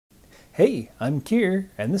Hey, I'm Kier,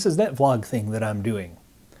 and this is that vlog thing that I'm doing.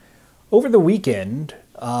 Over the weekend,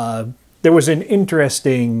 there was an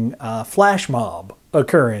interesting flash mob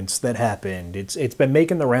occurrence that happened. It's been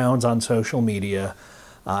making the rounds on social media.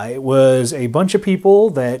 It was a bunch of people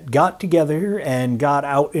that got together and got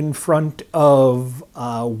out in front of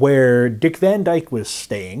where Dick Van Dyke was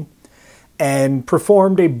staying and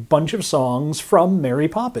performed a bunch of songs from Mary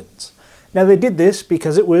Poppins. Now, they did this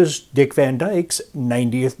because it was Dick Van Dyke's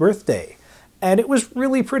 90th birthday. And it was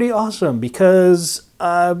really pretty awesome because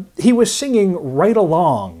he was singing right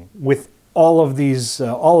along with all of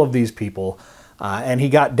these people. And he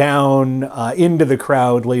got down into the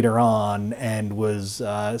crowd later on and was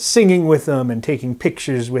singing with them and taking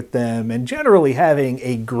pictures with them and generally having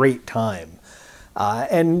a great time.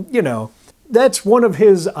 And, you know, that's one of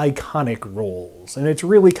his iconic roles. And it's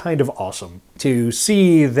really kind of awesome to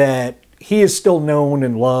see that he is still known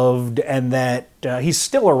and loved and that he's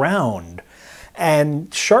still around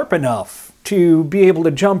and sharp enough to be able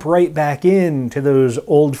to jump right back into those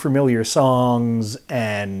old familiar songs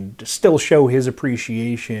and still show his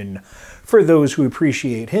appreciation for those who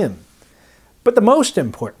appreciate him. But the most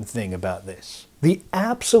important thing about this, the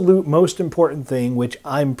absolute most important thing, which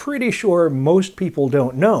I'm pretty sure most people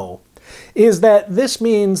don't know, is that this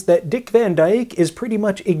means that Dick Van Dyke is pretty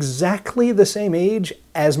much exactly the same age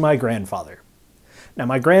as my grandfather. Now,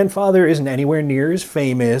 my grandfather isn't anywhere near as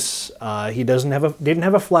famous. He didn't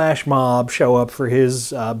have a flash mob show up for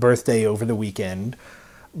his birthday over the weekend,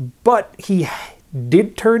 but he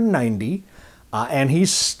did turn 90, and he's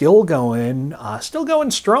still going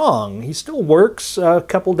strong. He still works a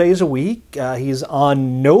couple days a week. He's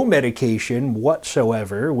on no medication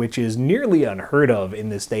whatsoever, which is nearly unheard of in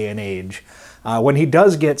this day and age. When he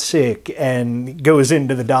does get sick and goes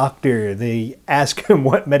into the doctor, they ask him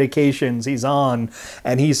what medications he's on,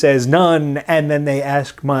 and he says none, and then they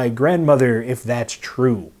ask my grandmother if that's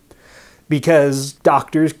true. Because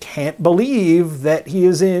doctors can't believe that he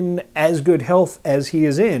is in as good health as he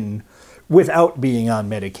is in without being on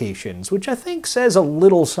medications, which I think says a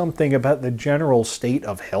little something about the general state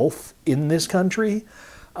of health in this country.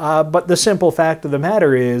 But the simple fact of the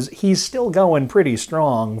matter is he's still going pretty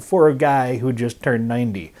strong for a guy who just turned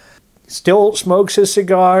 90. Still smokes his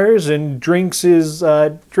cigars and drinks his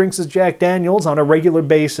Jack Daniels on a regular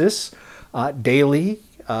basis, daily.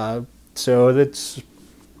 So that's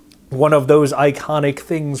one of those iconic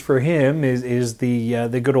things for him is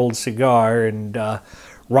the good old cigar and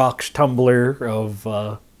rocks tumbler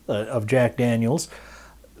of Jack Daniels.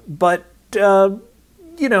 But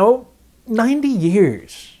you know, 90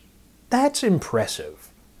 years, that's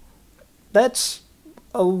impressive. That's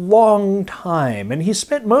a long time. And he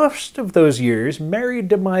spent most of those years married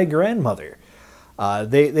to my grandmother.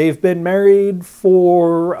 They've been married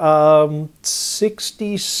for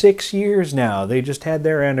 66 years now. They just had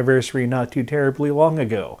their anniversary not too terribly long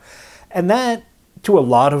ago. And that, to a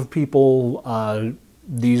lot of people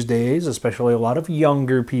these days, especially a lot of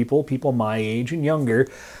younger people, people my age and younger,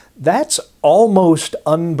 that's almost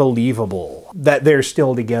unbelievable that they're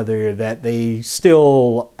still together, that they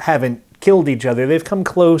still haven't killed each other. They've come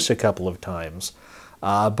close a couple of times.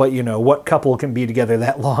 But, you know, what couple can be together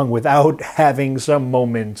that long without having some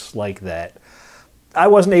moments like that? I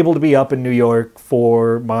wasn't able to be up in New York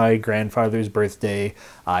for my grandfather's birthday.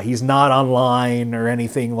 He's not online or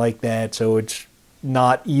anything like that, so it's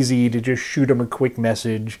not easy to just shoot him a quick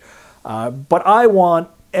message. But I want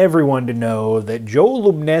everyone to know that Joe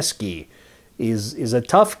Lubneski is a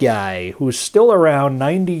tough guy who's still around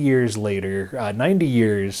 90 years later, 90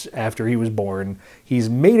 years after he was born. He's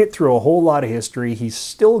made it through a whole lot of history. He's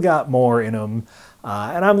still got more in him.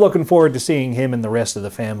 And I'm looking forward to seeing him and the rest of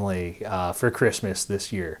the family for Christmas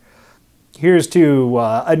this year. Here's to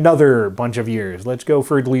another bunch of years. Let's go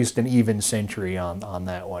for at least an even century on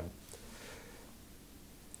that one.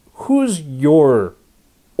 Who's your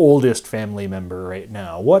oldest family member right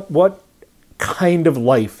now? What kind of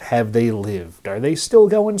life have they lived? Are they still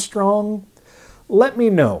going strong? Let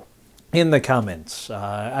me know in the comments.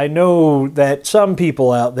 I know that some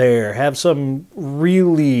people out there have some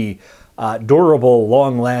really durable,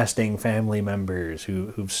 long-lasting family members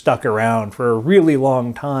who've stuck around for a really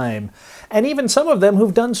long time, and even some of them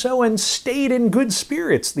who've done so and stayed in good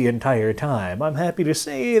spirits the entire time. I'm happy to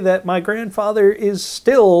say that my grandfather is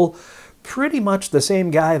still pretty much the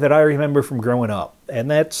same guy that I remember from growing up,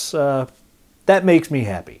 and that makes me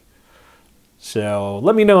happy. So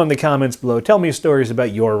let me know in the comments below. Tell me stories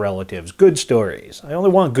about your relatives. Good stories. I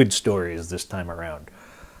only want good stories this time around.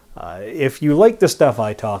 If you like the stuff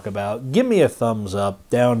I talk about, give me a thumbs up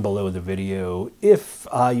down below the video. If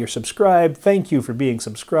you're subscribed, thank you for being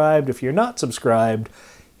subscribed. If you're not subscribed,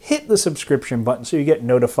 hit the subscription button so you get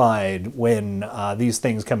notified when these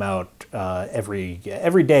things come out every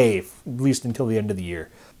day, at least until the end of the year.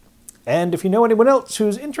 And if you know anyone else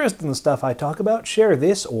who's interested in the stuff I talk about, share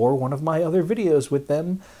this or one of my other videos with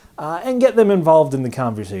them and get them involved in the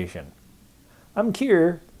conversation. I'm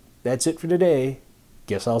Kier. That's it for today.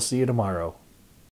 Guess I'll see you tomorrow.